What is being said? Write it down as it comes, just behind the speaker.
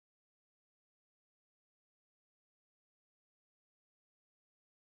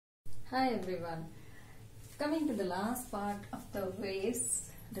Hi everyone. Coming to the last part of the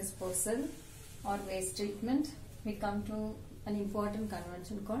waste disposal or waste treatment, we come to an important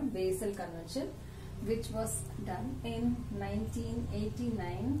convention called Basel Convention, which was done in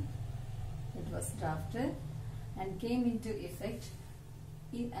 1989. It was drafted and came into effect,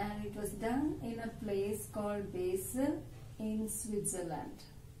 and it was done in a place called Basel in Switzerland.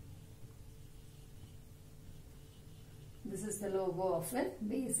 This is the logo of a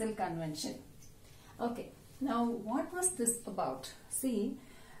Basel Convention. Okay, now what was this about? See,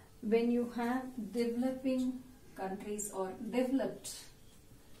 when you have developing countries or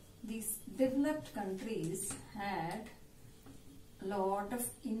these developed countries had a lot of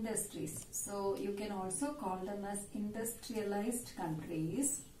industries. So you can also call them as industrialized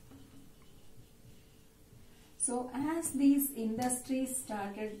countries. So as these industries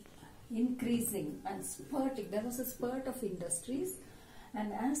started increasing and spurting, there was a spurt of industries,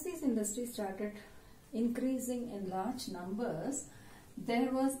 and as these industries started increasing in large numbers,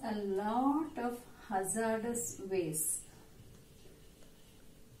 there was a lot of hazardous waste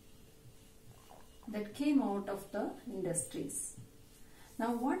that came out of the industries.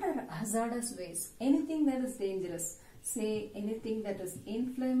 Now what are hazardous waste? Anything that is dangerous, say anything that is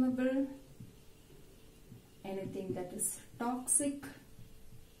inflammable, anything that is toxic,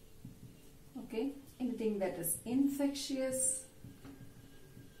 okay, anything that is infectious,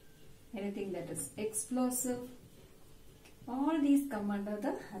 anything that is explosive, all these come under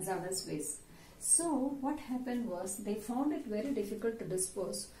the hazardous waste. So what happened was they found it very difficult to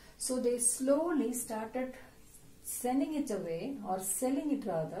dispose, so they slowly started sending it away, or selling it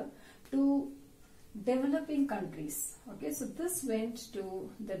rather, to developing countries. Okay, so this went to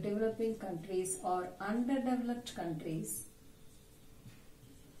the developing countries or underdeveloped countries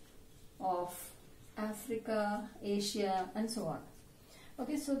of Africa, Asia, and so on.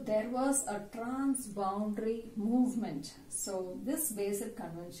 Okay, so there was a transboundary movement. So this Basel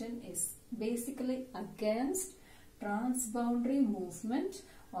Convention is basically against transboundary movement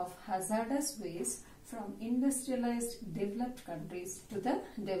of hazardous waste from industrialized developed countries to the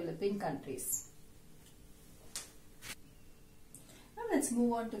developing countries. Now let's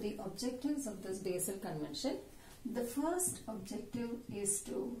move on to the objectives of this Basel Convention. The first objective is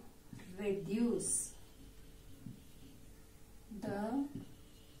to reduce the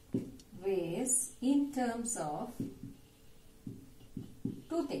waste in terms of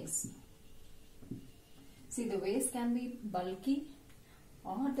two things. See, the waste can be bulky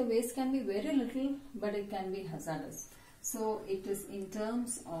or the waste can be very little, but it can be hazardous. So it is in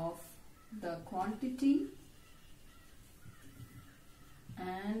terms of the quantity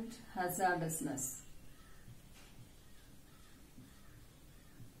and hazardousness.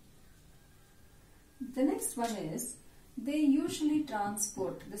 The next one is, they usually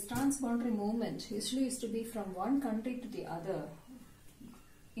transport, this transboundary movement usually used to be from one country to the other,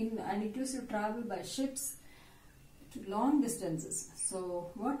 and it used to travel by ships to long distances.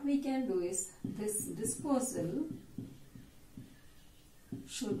 So what we can do is, this disposal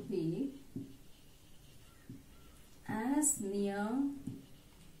should be as near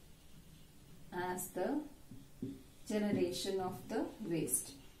as the generation of the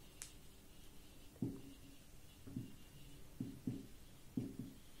waste.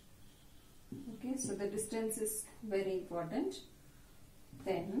 Okay, so the distance is very important.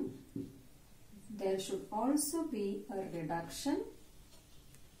 Then there should also be a reduction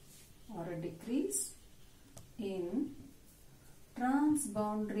or a decrease in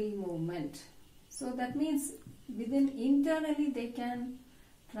transboundary movement. So that means within internally they can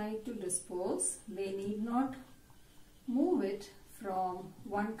try to dispose. They need not move it from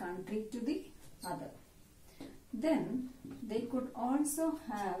one country to the other. Then they could also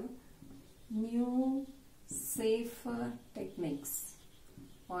have new, safer techniques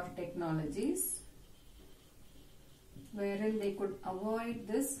or technologies wherein they could avoid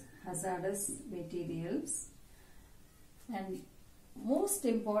this hazardous materials. And most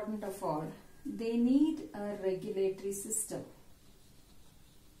important of all, they need a regulatory system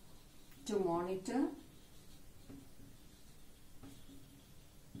to monitor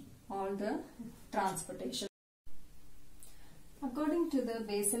all the transportation. According to the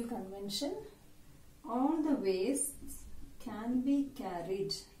Basel Convention, all the wastes can be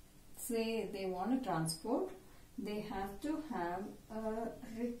carried. Say they want to transport, they have to have a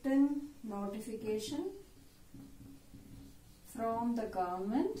written notification from the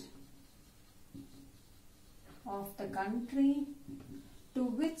government of the country to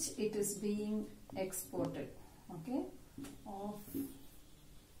which it is being exported. Okay,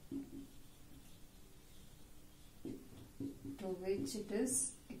 to which it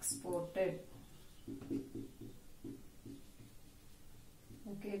is exported.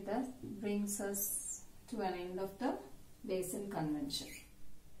 Okay, that brings us to an end of the Basel Convention.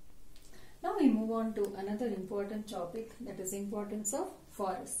 Now we move on to another important topic, that is importance of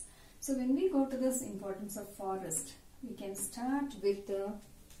forest. So when we go to this importance of forest, we can start with the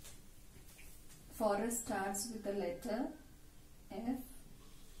forest starts with the letter F.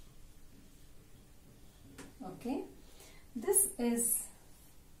 Okay, this is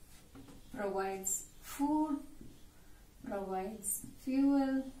provides food, provides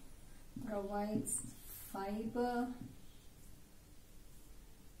fuel, provides fiber.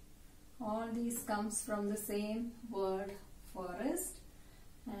 All these comes from the same word forest,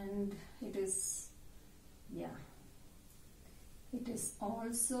 and it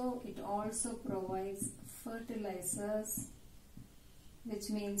also provides fertilizers, which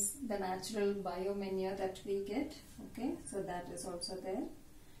means the natural biomanure that we get. Okay, so that is also there.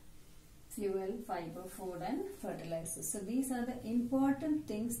 Fuel, fiber, food and fertilizers. So these are the important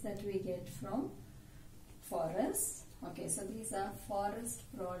things that we get from forests. Okay, so these are forest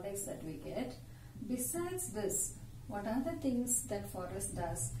products that we get. Besides this, what are the things that forest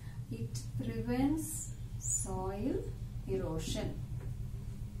does? It prevents soil erosion.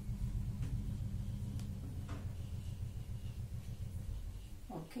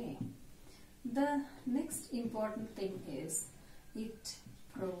 Okay, the next important thing is it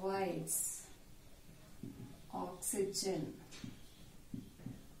provides oxygen.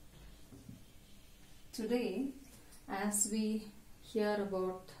 Today, as we hear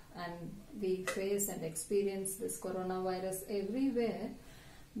about and we face and experience this coronavirus everywhere,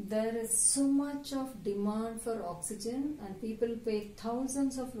 there is so much of demand for oxygen and people pay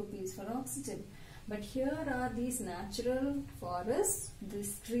thousands of rupees for oxygen. But here are these natural forests,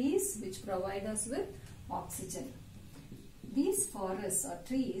 these trees which provide us with oxygen. These forests or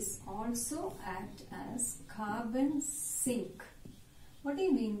trees also act as carbon sink. What do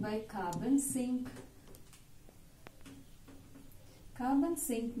you mean by carbon sink? Carbon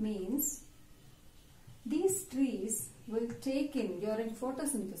sink means these trees will take in, during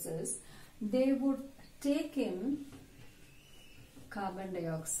photosynthesis, they would take in carbon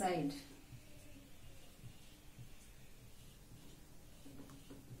dioxide.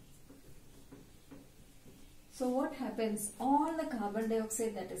 So what happens? All the carbon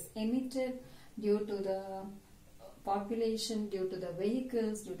dioxide that is emitted due to the population, due to the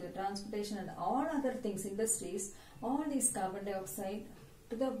vehicles, due to transportation and all other things, industries, all these carbon dioxide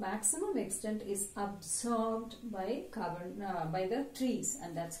to the maximum extent is absorbed by by the trees,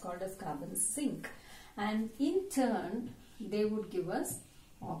 and that's called as carbon sink. And in turn, they would give us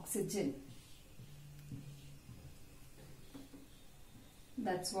oxygen.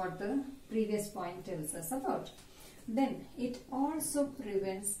 That's what the previous point tells us about. Then it also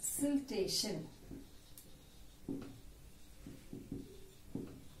prevents siltation.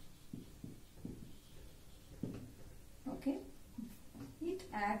 Okay, it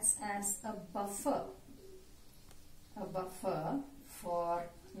acts as a buffer for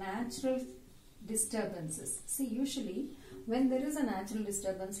natural disturbances. See, usually when there is a natural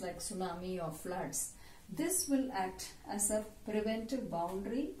disturbance like tsunami or floods, this will act as a preventive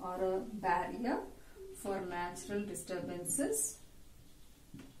boundary or a barrier for natural disturbances.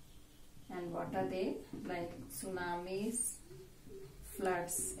 And what are they? Like tsunamis,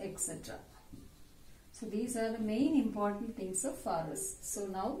 floods, etc. So these are the main important things of forests. So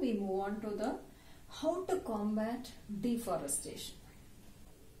now we move on to the how to combat deforestation.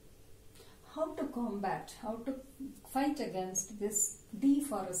 How to combat, how to fight against this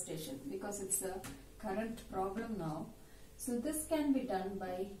deforestation, because it's a current problem now. So this can be done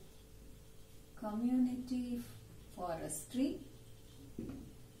by community forestry.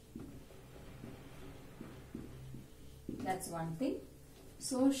 That's one thing.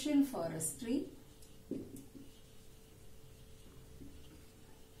 Social forestry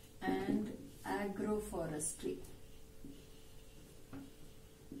and agro forestry.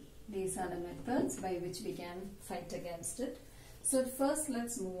 These are the methods by which we can fight against it. So first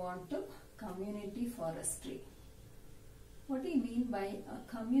let's move on to community forestry. What do you mean by a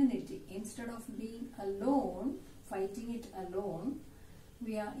community? Instead of being alone, fighting it alone,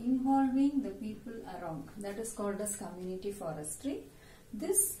 we are involving the people around. That is called as community forestry.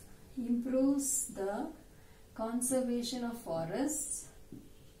 This improves the conservation of forests.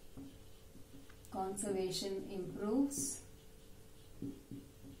 Conservation improves.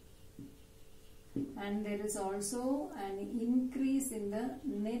 And there is also an increase in the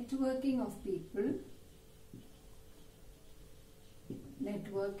networking of people.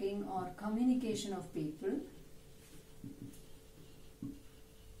 Networking or communication of people.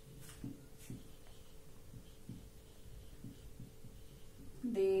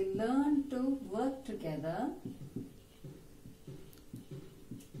 to work together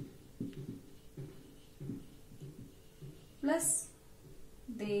plus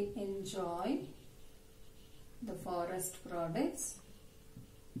they enjoy the forest products.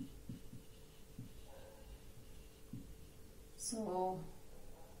 So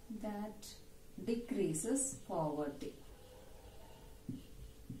that decreases poverty.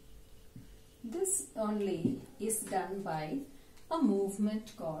 This only is done by a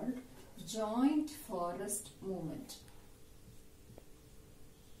movement called joint forest movement.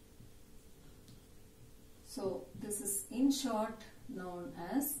 So this is in short known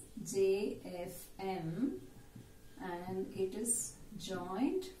as JFM, and it is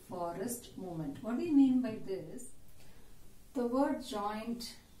joint forest movement. What do you mean by this? The word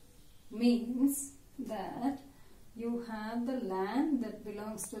joint means that you have the land that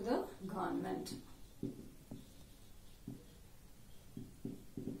belongs to the government.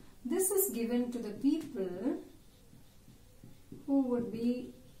 This is given to the people who would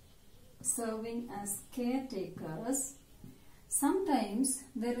be serving as caretakers. Sometimes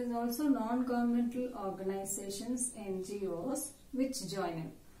there is also non-governmental organizations, NGOs, which join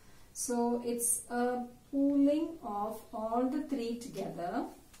in. So it's a pooling of all the three together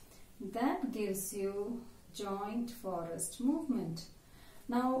that gives you joint forest movement.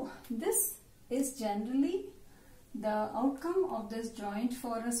 Now this is generally the outcome of this joint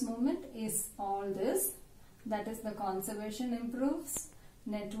forest movement is all this, that is the conservation improves,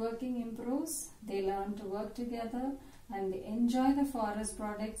 networking improves, they learn to work together and they enjoy the forest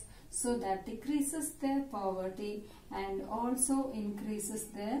products, so that decreases their poverty and also increases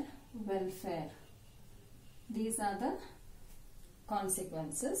their welfare. These are the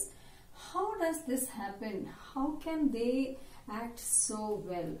consequences. How does this happen? How can they act so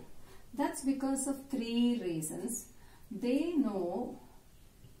well? That's because of three reasons. They know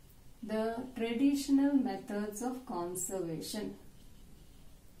the traditional methods of conservation,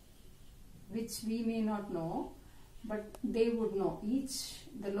 which we may not know, but they would know.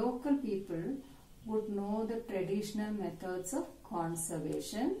 The local people would know the traditional methods of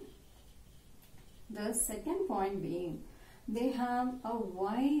conservation. The second point being, they have a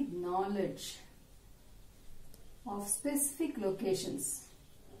wide knowledge of specific locations.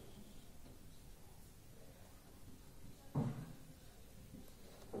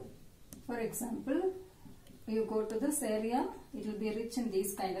 For example, you go to this area, it will be rich in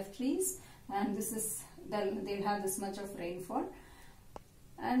these kind of trees, and they'll have this much of rainfall,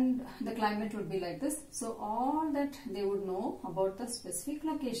 and the climate would be like this. So all that they would know about the specific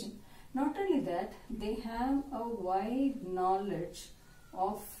location. Not only that, they have a wide knowledge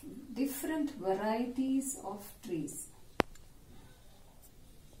of different varieties of trees.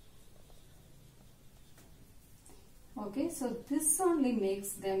 Okay, so this only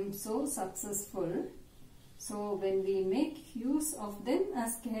makes them so successful. So when we make use of them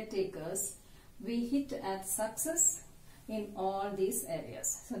as caretakers, we hit at success in all these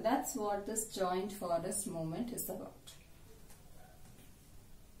areas. So that's what this joint forest movement is about.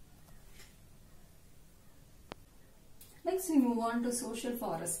 Next we move on to social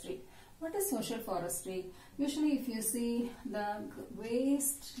forestry. What is social forestry? Usually if you see the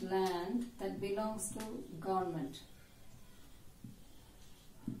waste land that belongs to government,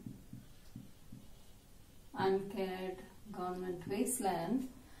 uncared government wasteland,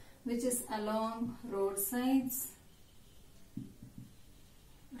 which is along roadsides,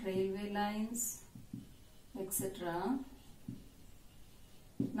 railway lines, etc.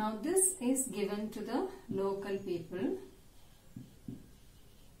 Now this is given to the local people.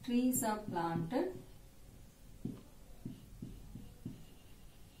 Trees are planted.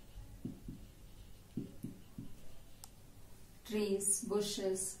 Trees,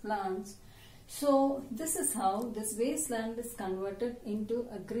 bushes, plants. So this is how this wasteland is converted into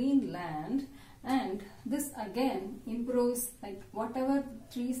a green land, and this again improves, like whatever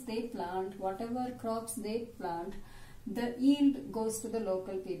trees they plant, whatever crops they plant, the yield goes to the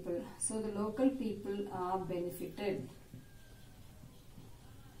local people. So the local people are benefited.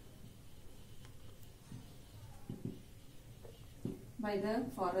 By the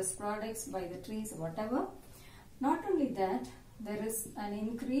forest products, by the trees, whatever. Not only that, there is an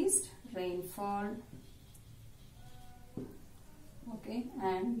increased rainfall, okay,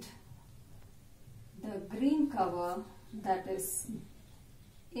 and the green cover, that is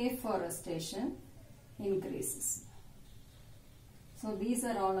afforestation, increases. So these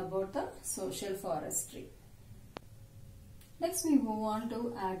are all about the social forestry. Next we move on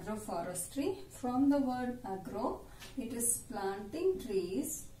to agroforestry. From the word agro, it is planting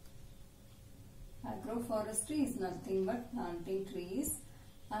trees. Agroforestry is nothing but planting trees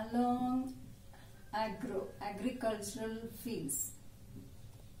along agricultural fields.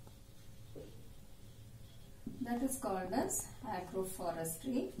 That is called as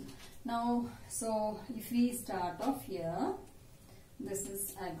agroforestry. Now, so if we start off here, this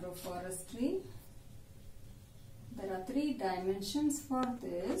is agroforestry. There are three dimensions for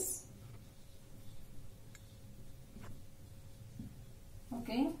this.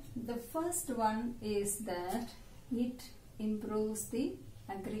 Okay, the first one is that it improves the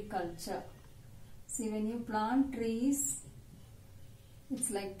agriculture. See, when you plant trees, it's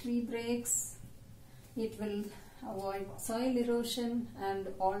like tree breaks. It will avoid soil erosion and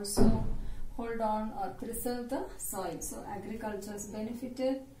also hold on or preserve the soil. So agriculture is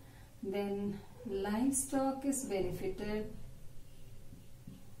benefited. Then livestock is benefited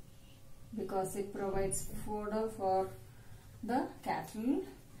because it provides fodder for the cattle,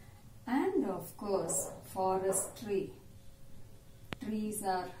 and of course forestry. Trees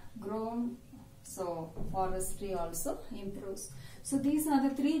are grown, so forestry also improves. So these are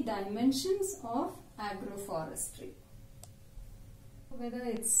the three dimensions of agroforestry. Whether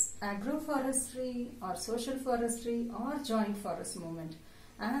it's agroforestry or social forestry or joint forest movement,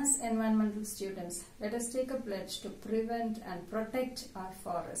 as environmental students, let us take a pledge to prevent and protect our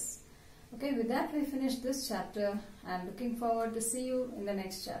forests. Okay, with that we finish this chapter and looking forward to see you in the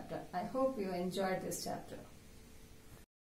next chapter. I hope you enjoyed this chapter.